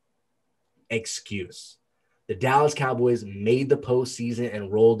behind excuse. The Dallas Cowboys made the postseason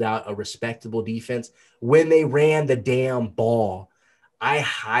and rolled out a respectable defense when they ran the damn ball. I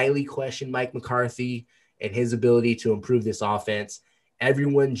highly question Mike McCarthy and his ability to improve this offense.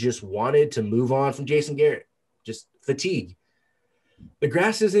 Everyone just wanted to move on from Jason Garrett. Just fatigue. The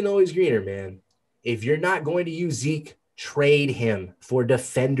grass isn't always greener, man. If you're not going to use Zeke, trade him for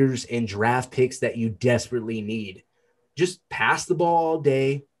defenders and draft picks that you desperately need. Just pass the ball all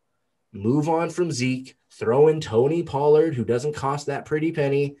day, move on from Zeke, throw in Tony Pollard, who doesn't cost that pretty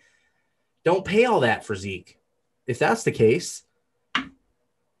penny. Don't pay all that for Zeke. If that's the case,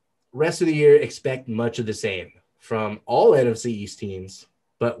 rest of the year, expect much of the same from all NFC East teams,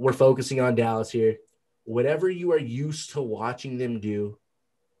 but we're focusing on Dallas here. Whatever you are used to watching them do,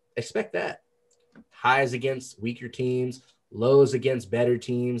 expect that. Highs against weaker teams, lows against better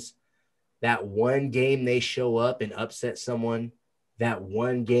teams. That one game they show up and upset someone, that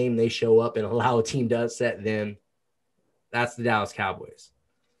one game they show up and allow a team to upset them, that's the Dallas Cowboys.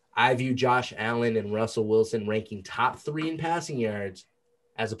 I view Josh Allen and Russell Wilson ranking top 3 in passing yards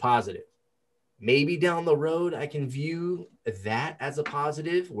as a positive. Maybe down the road, I can view that as a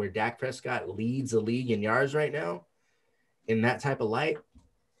positive, where Dak Prescott leads the league in yards right now. In that type of light,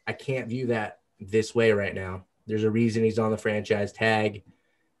 I can't view that this way right now. There's a reason he's on the franchise tag.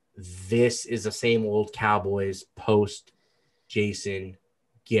 This is the same old Cowboys post Jason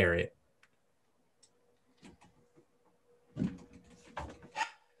Garrett.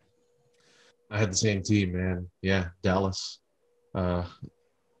 I had the same team, man. Yeah, Dallas.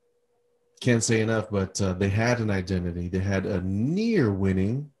 Can't say enough, but they had an identity. They had a near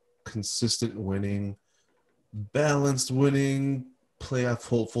winning, consistent winning, balanced winning, playoff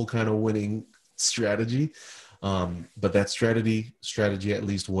hopeful kind of winning strategy. But that strategy at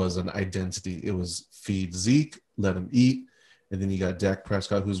least was an identity. It was feed Zeke, let him eat. And then you got Dak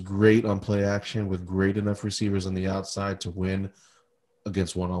Prescott, who's great on play action with great enough receivers on the outside to win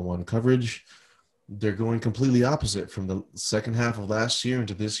against one-on-one coverage. They're going completely opposite from the second half of last year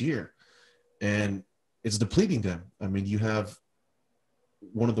into this year. And it's depleting them. I mean, you have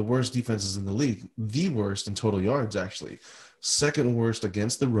one of the worst defenses in the league, the worst in total yards, actually. Second worst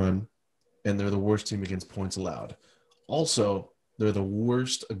against the run, and they're the worst team against points allowed. Also, they're the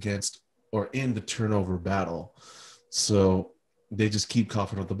worst against or in the turnover battle. So they just keep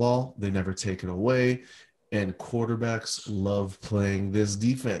coughing up the ball. They never take it away. And quarterbacks love playing this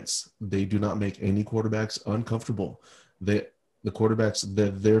defense. They do not make any quarterbacks uncomfortable. The quarterbacks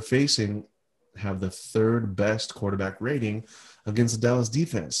that they're facing have the third best quarterback rating against the Dallas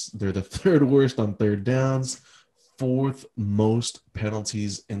defense. They're the third worst on third downs, fourth most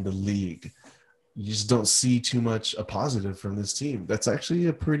penalties in the league. You just don't see too much a positive from this team. That's actually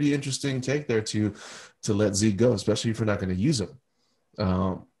a pretty interesting take there to let Zeke go, especially if you're not going to use him.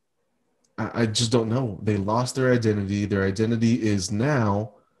 I just don't know. They lost their identity. Their identity is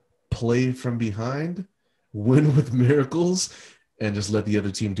now play from behind, win with miracles, and just let the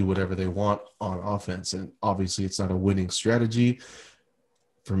other team do whatever they want on offense. And obviously it's not a winning strategy.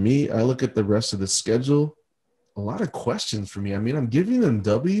 For me, I look at the rest of the schedule, a lot of questions for me. I mean, I'm giving them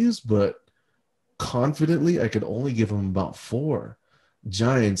W's, but confidently I could only give them about 4.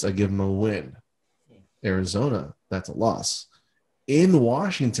 Giants, I give them a win. Arizona, that's a loss. In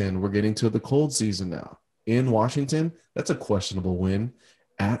Washington, we're getting to the cold season now. In Washington, that's a questionable win.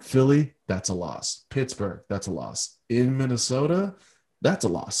 At Philly, that's a loss. Pittsburgh, that's a loss. In Minnesota, that's a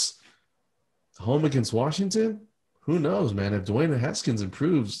loss. Home against Washington, who knows, man? If Dwayne Haskins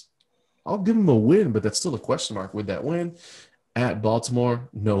improves, I'll give him a win, but that's still a question mark with that win. At Baltimore,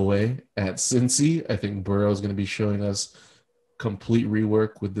 no way. At Cincy, I think Burrow is going to be showing us complete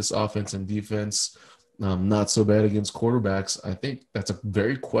rework with this offense and defense. Not so bad against quarterbacks. I think that's a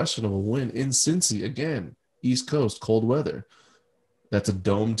very questionable win in Cincy. Again, East Coast, cold weather. That's a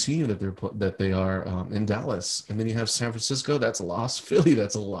dome team that they are in Dallas. And then you have San Francisco. That's a loss. Philly,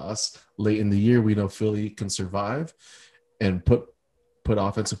 that's a loss. Late in the year, we know Philly can survive and put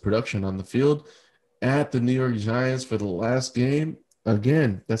offensive production on the field. At the New York Giants for the last game,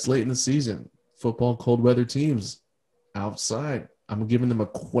 again, that's late in the season. Football, cold weather teams outside. I'm giving them a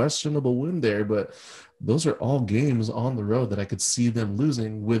questionable win there, but those are all games on the road that I could see them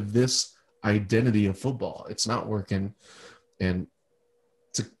losing with this identity of football. It's not working. And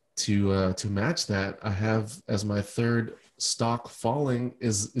to match that, I have as my third stock falling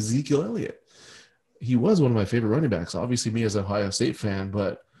is Ezekiel Elliott. He was one of my favorite running backs, obviously me as an Ohio State fan,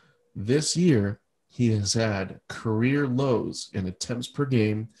 but this year he has had career lows in attempts per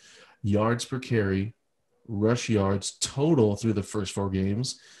game, yards per carry, rush yards total through the first 4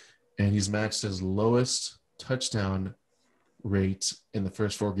 games, and he's matched his lowest touchdown rate in the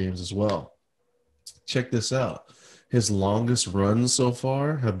first 4 games as well. Check this out. His longest runs so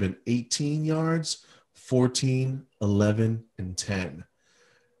far have been 18 yards, 14, 11, and 10.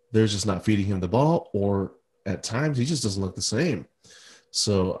 They're just not feeding him the ball, or at times he just doesn't look the same.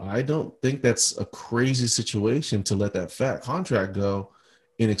 So I don't think that's a crazy situation to let that fat contract go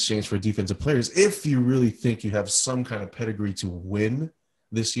in exchange for defensive players. If you really think you have some kind of pedigree to win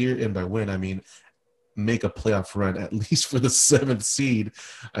this year, and by win, I mean make a playoff run, at least for the 7th seed.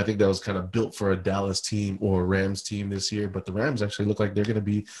 I think that was kind of built for a Dallas team or a Rams team this year, but the Rams actually look like they're going to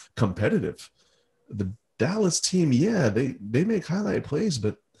be competitive. The Dallas team, yeah, they make highlight plays,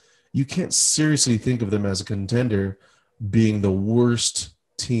 but you can't seriously think of them as a contender being the worst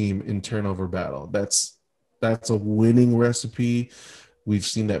team in turnover battle. That's a winning recipe. We've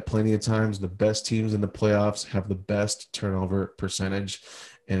seen that plenty of times. The best teams in the playoffs have the best turnover percentage,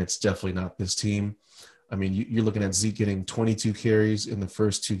 and it's definitely not this team. I mean, you're looking at Zeke getting 22 carries in the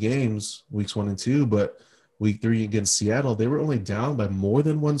first two games, weeks 1 and 2, but week 3 against Seattle, they were only down by more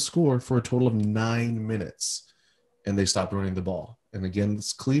than one score for a total of 9 minutes, and they stopped running the ball. And again,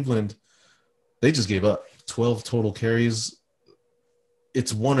 it's Cleveland. They just gave up 12 total carries.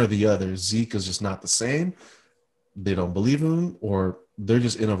 It's one or the other. Zeke is just not the same. They don't believe him, or they're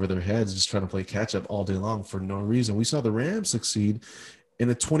just in over their heads, just trying to play catch up all day long for no reason. We saw the Rams succeed in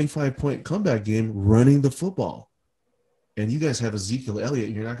a 25-point comeback game running the football. And you guys have Ezekiel Elliott.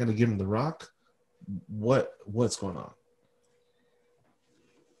 You're not going to give him the rock? What's going on?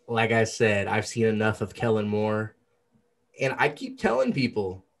 Like I said, I've seen enough of Kellen Moore. And I keep telling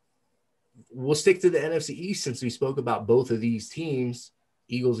people, we'll stick to the NFC East since we spoke about both of these teams,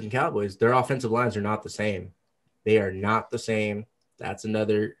 Eagles and Cowboys. Their offensive lines are not the same. They are not the same. That's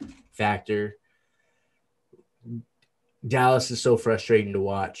another factor. Dallas is so frustrating to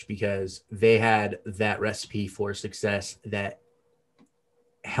watch because they had that recipe for success that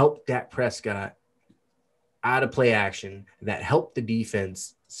helped Dak Prescott out of play action, that helped the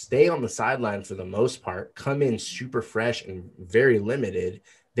defense stay on the sideline for the most part, come in super fresh and very limited.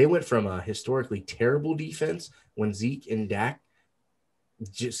 They went from a historically terrible defense when Zeke and Dak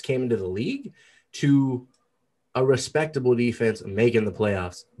just came into the league to a respectable defense making the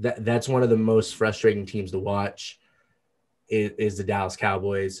playoffs. That's one of the most frustrating teams to watch is the Dallas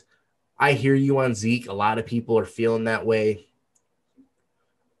Cowboys. I hear you on Zeke. A lot of people are feeling that way.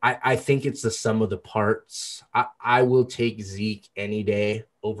 I think it's the sum of the parts. I will take Zeke any day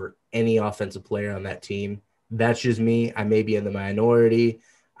over any offensive player on that team. That's just me. I may be in the minority.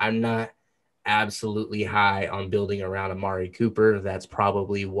 I'm not absolutely high on building around Amari Cooper. That's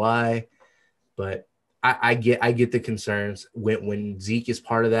probably why. But I get the concerns when Zeke is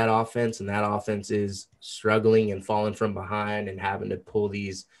part of that offense and that offense is struggling and falling from behind and having to pull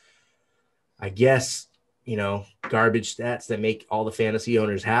these, I guess, garbage stats that make all the fantasy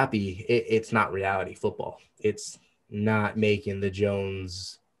owners happy. It's not reality football. It's not making the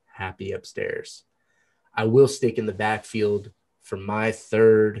Jones happy upstairs. I will stick in the backfield for my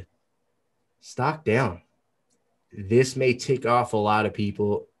third stock down. This may tick off a lot of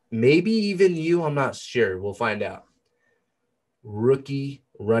people. Maybe even you, I'm not sure. We'll find out. Rookie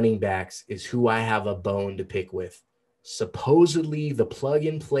running backs is who I have a bone to pick with. Supposedly the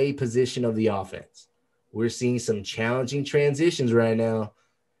plug-and-play position of the offense. We're seeing some challenging transitions right now,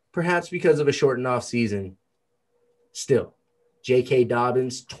 perhaps because of a shortened off season. Still, J.K.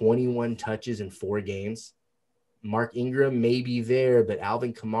 Dobbins, 21 touches in 4 games. Mark Ingram may be there, but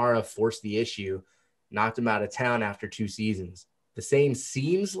Alvin Kamara forced the issue, knocked him out of town after 2 seasons. The same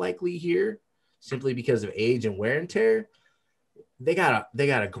seems likely here, simply because of age and wear and tear. They got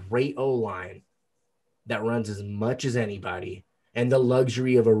a great O-line that runs as much as anybody, and the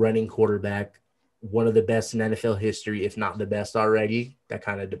luxury of a running quarterback, one of the best in NFL history, if not the best already. That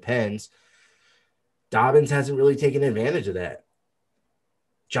kind of depends. Dobbins hasn't really taken advantage of that.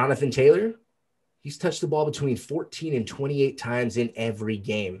 Jonathan Taylor, he's touched the ball between 14 and 28 times in every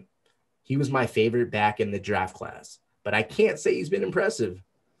game. He was my favorite back in the draft class, but I can't say he's been impressive.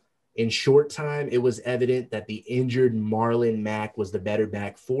 In short time, it was evident that the injured Marlon Mack was the better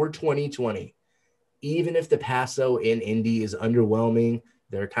back for 2020. Even if the Paso in Indy is underwhelming,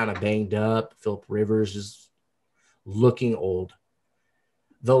 they're kind of banged up. Philip Rivers is looking old.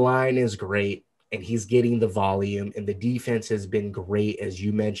 The line is great, and he's getting the volume, and the defense has been great, as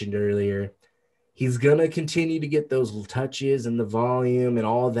you mentioned earlier. He's going to continue to get those touches and the volume and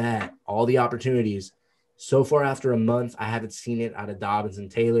all that, all the opportunities. So far, after a month, I haven't seen it out of Dobbins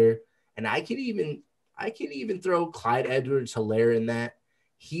and Taylor. And I can even throw Clyde Edwards-Helaire in that.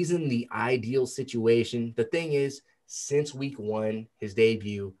 He's in the ideal situation. The thing is, since week 1, his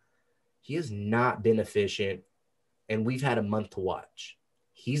debut, he has not been efficient, and we've had a month to watch.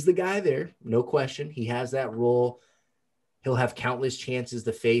 He's the guy there, no question. He has that role. He'll have countless chances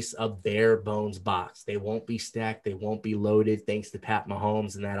to face a bare bones box. They won't be stacked. They won't be loaded, thanks to Pat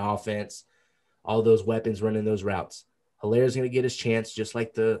Mahomes and that offense. All those weapons running those routes. Hilaire's going to get his chance just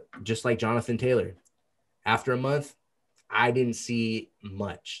like Jonathan Taylor. After a month, I didn't see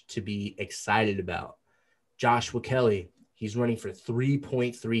much to be excited about. Joshua Kelly, he's running for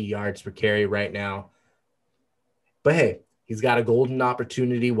 3.3 yards per carry right now. But hey, he's got a golden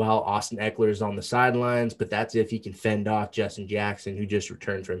opportunity while Austin Eckler is on the sidelines, but that's if he can fend off Justin Jackson, who just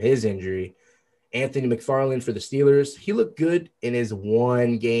returned from his injury. Anthony McFarland for the Steelers, he looked good in his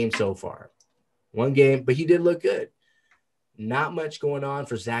 1 game so far. 1 game, but he did look good. Not much going on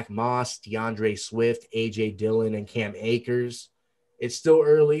for Zach Moss, DeAndre Swift, A.J. Dillon, and Cam Akers. It's still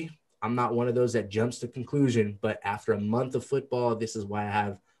early. I'm not one of those that jumps to conclusion, but after a month of football, this is why I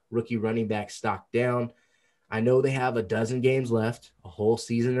have rookie running back stock down. I know they have a dozen games left, a whole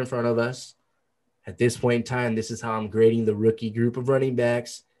season in front of us. At this point in time, this is how I'm grading the rookie group of running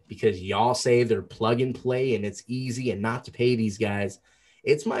backs because y'all say they're plug and play and it's easy and not to pay these guys.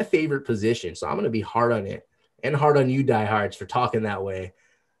 It's my favorite position, so I'm going to be hard on it and hard on you diehards for talking that way.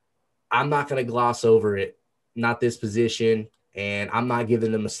 I'm not going to gloss over it, not this position, and I'm not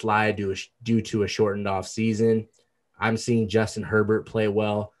giving them a slide due to a shortened off season. I'm seeing Justin Herbert play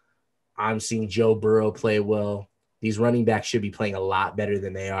well. I'm seeing Joe Burrow play well. These running backs should be playing a lot better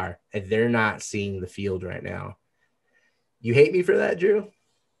than they are, and they're not seeing the field right now. You hate me for that, Drew?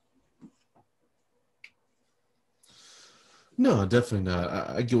 No, definitely not.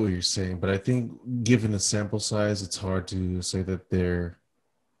 I get what you're saying, but I think given the sample size, it's hard to say that they're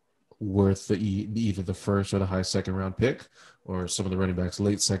worth either the first or the high second round pick, or some of the running backs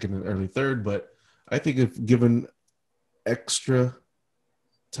late second and early third. But I think if given extra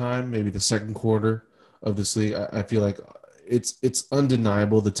time, maybe the second quarter of this league, I feel like it's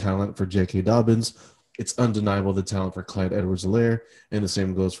undeniable the talent for J.K. Dobbins. It's undeniable the talent for Clyde Edwards-Helaire, and the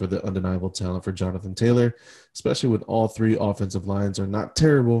same goes for the undeniable talent for Jonathan Taylor, especially when all three offensive lines are not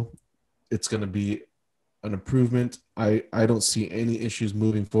terrible. It's going to be an improvement. I don't see any issues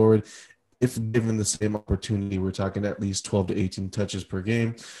moving forward. If given the same opportunity, we're talking at least 12 to 18 touches per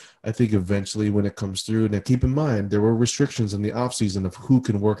game. I think eventually when it comes through, now keep in mind, there were restrictions in the offseason of who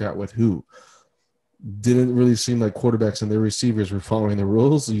can work out with who. Didn't really seem like quarterbacks and their receivers were following the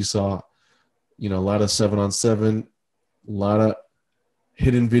rules. You saw, a lot of 7-on-7, a lot of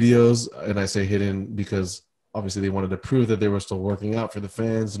hidden videos. And I say hidden because obviously they wanted to prove that they were still working out for the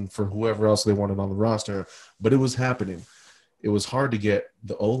fans and for whoever else they wanted on the roster. But it was happening. It was hard to get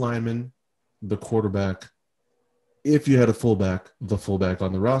the O-lineman, the quarterback, if you had a fullback, the fullback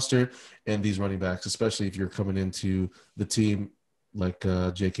on the roster, and these running backs, especially if you're coming into the team like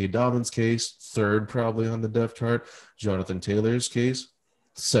J.K. Dobbins' case, third probably on the depth chart, Jonathan Taylor's case,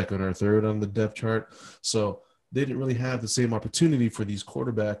 second or third on the depth chart. So they didn't really have the same opportunity for these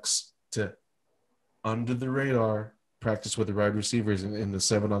quarterbacks to, under the radar, practice with the wide receivers in the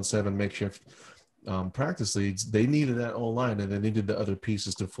 7-on-7 makeshift practice leagues. They needed that O-line, and they needed the other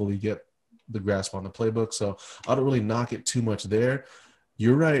pieces to fully get the grasp on the playbook. So I don't really knock it too much there.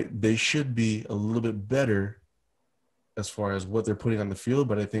 You're right. They should be a little bit better as far as what they're putting on the field.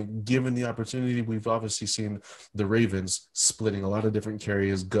 But I think given the opportunity, we've obviously seen the Ravens splitting a lot of different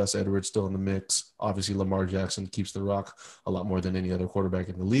carries. Gus Edwards still in the mix. Obviously, Lamar Jackson keeps the rock a lot more than any other quarterback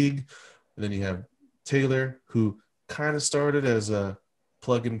in the league. And then you have Taylor, who kind of started as a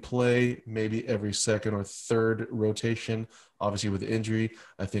plug and play, maybe every second or third rotation. Obviously, with the injury,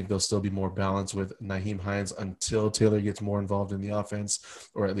 I think they'll still be more balanced with Nyheim Hines until Taylor gets more involved in the offense,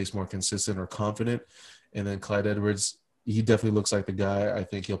 or at least more consistent or confident. And then Clyde Edwards, he definitely looks like the guy. I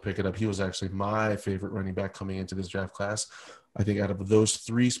think he'll pick it up. He was actually my favorite running back coming into this draft class. I think out of those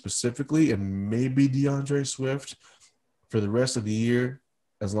three specifically, and maybe DeAndre Swift, for the rest of the year,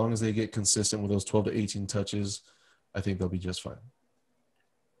 as long as they get consistent with those 12 to 18 touches, I think they'll be just fine.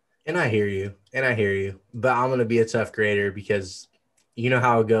 And I hear you. But I'm going to be a tough grader because you know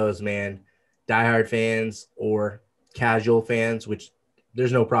how it goes, man. Diehard fans or casual fans, which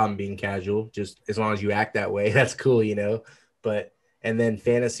there's no problem being casual, just as long as you act that way. That's cool, But and then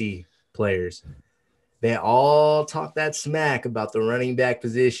fantasy players, they all talk that smack about the running back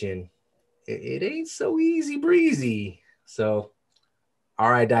position. It ain't so easy breezy. So, all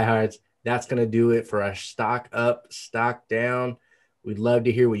right, diehards, that's going to do it for our stock up, stock down. We'd love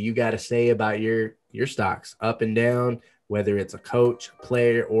to hear what you got to say about your stocks up and down, whether it's a coach, a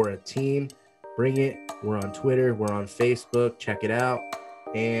player, or a team. Bring it. We're on Twitter. We're on Facebook. Check it out.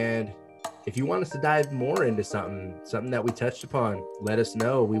 And if you want us to dive more into something that we touched upon, let us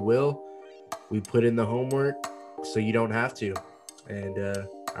know. We will. We put in the homework so you don't have to. And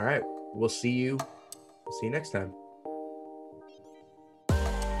all right, we'll see you. We'll see you next time.